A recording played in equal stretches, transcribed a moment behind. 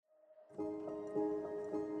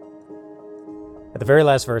At the very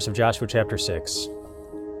last verse of Joshua chapter 6.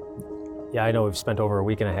 Yeah, I know we've spent over a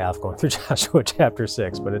week and a half going through Joshua chapter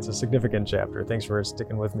 6, but it's a significant chapter. Thanks for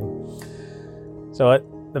sticking with me. So at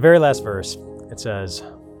the very last verse, it says,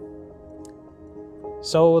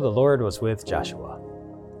 "So the Lord was with Joshua."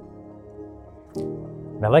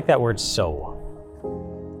 And I like that word, "so."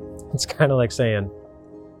 It's kind of like saying,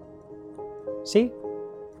 see,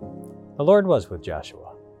 the Lord was with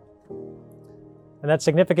Joshua. And that's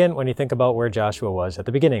significant when you think about where Joshua was at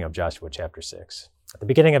the beginning of Joshua chapter 6. At the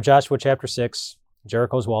beginning of Joshua chapter 6,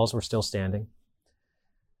 Jericho's walls were still standing.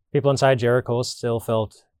 People inside Jericho still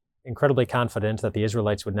felt incredibly confident that the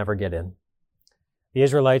Israelites would never get in. The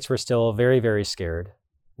Israelites were still very, very scared.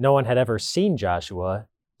 No one had ever seen Joshua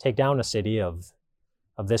take down a city of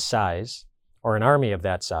this size, or an army of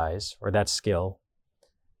that size, or that skill.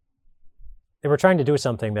 They were trying to do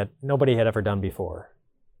something that nobody had ever done before.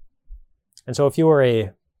 And so if you were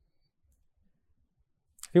a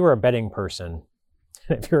betting person,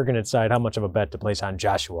 if you were going to decide how much of a bet to place on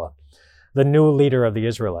Joshua, the new leader of the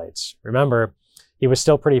Israelites, remember, he was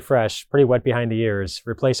still pretty fresh, pretty wet behind the ears,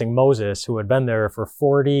 replacing Moses, who had been there for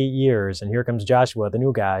 40 years. And here comes Joshua, the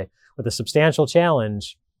new guy, with a substantial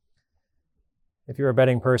challenge. If you're a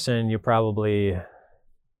betting person, you probably,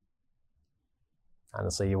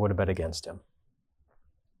 honestly, you would have bet against him.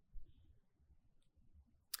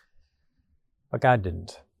 But God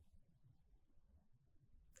didn't.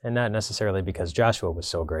 And not necessarily because Joshua was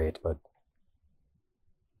so great, but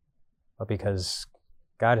because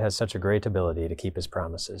God has such a great ability to keep his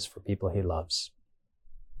promises for people he loves.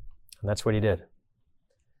 And that's what he did.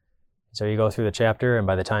 So you go through the chapter, and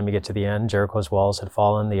by the time you get to the end, Jericho's walls had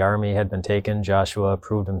fallen, the army had been taken, Joshua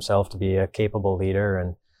proved himself to be a capable leader,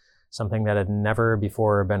 and something that had never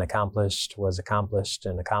before been accomplished was accomplished,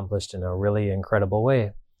 and accomplished in a really incredible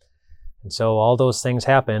way. And so all those things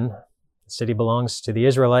happen. The city belongs to the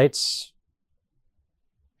Israelites,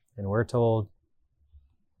 and we're told,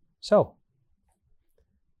 so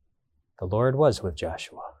the Lord was with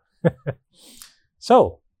Joshua.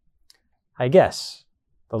 So, I guess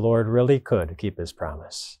the Lord really could keep his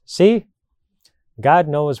promise. See, God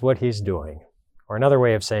knows what he's doing. Or another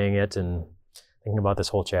way of saying it and thinking about this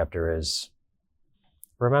whole chapter is,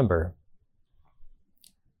 remember,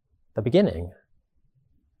 the beginning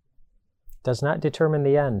does not determine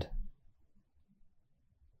the end.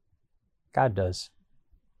 God does.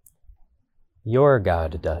 Your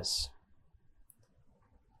God does.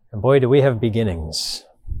 And boy, do we have beginnings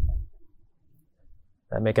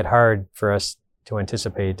that make it hard for us to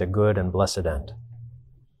anticipate a good and blessed end.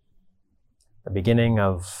 The beginning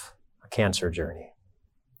of a cancer journey.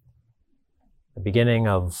 The beginning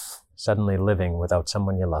of suddenly living without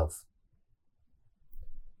someone you love.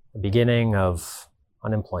 The beginning of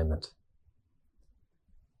unemployment.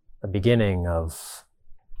 The beginning of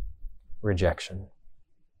rejection.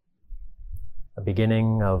 The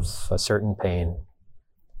beginning of a certain pain.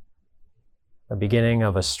 The beginning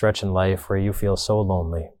of a stretch in life where you feel so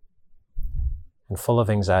lonely and full of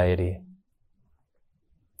anxiety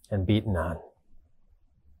and beaten on.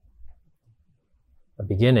 The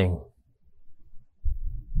beginning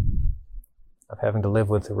of having to live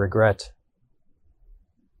with regret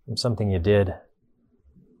from something you did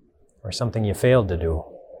or something you failed to do.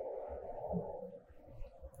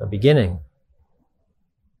 The beginning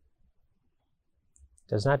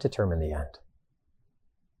does not determine the end.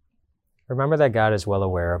 Remember that God is well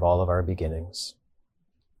aware of all of our beginnings,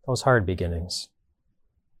 those hard beginnings,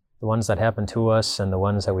 the ones that happen to us and the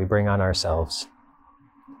ones that we bring on ourselves.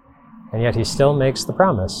 And yet he still makes the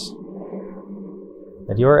promise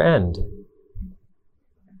that your end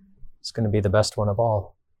is going to be the best one of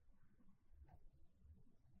all.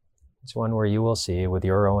 It's one where you will see with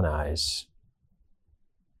your own eyes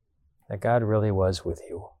that God really was with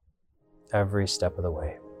you every step of the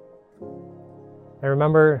way. And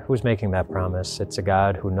remember who's making that promise. It's a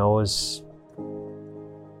God who knows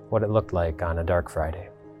what it looked like on a dark Friday.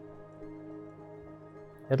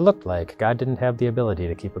 It looked like God didn't have the ability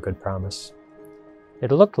to keep a good promise.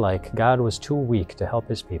 It looked like God was too weak to help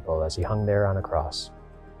his people as he hung there on a cross.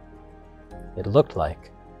 It looked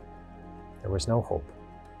like there was no hope.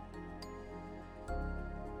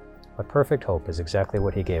 But perfect hope is exactly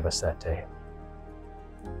what he gave us that day,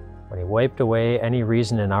 when he wiped away any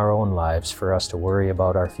reason in our own lives for us to worry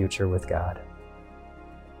about our future with God.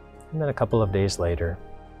 And then a couple of days later,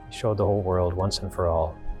 he showed the whole world once and for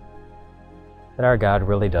all that our God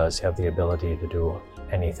really does have the ability to do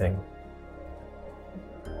anything.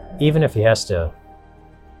 Even if he has to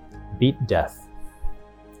beat death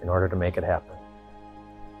in order to make it happen.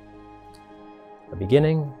 The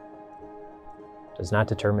beginning does not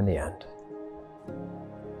determine the end.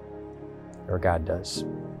 Your God does.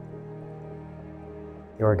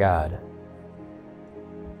 Your God,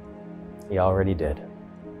 He already did.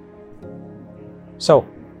 So,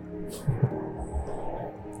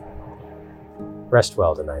 rest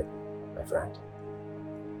well tonight, my friend.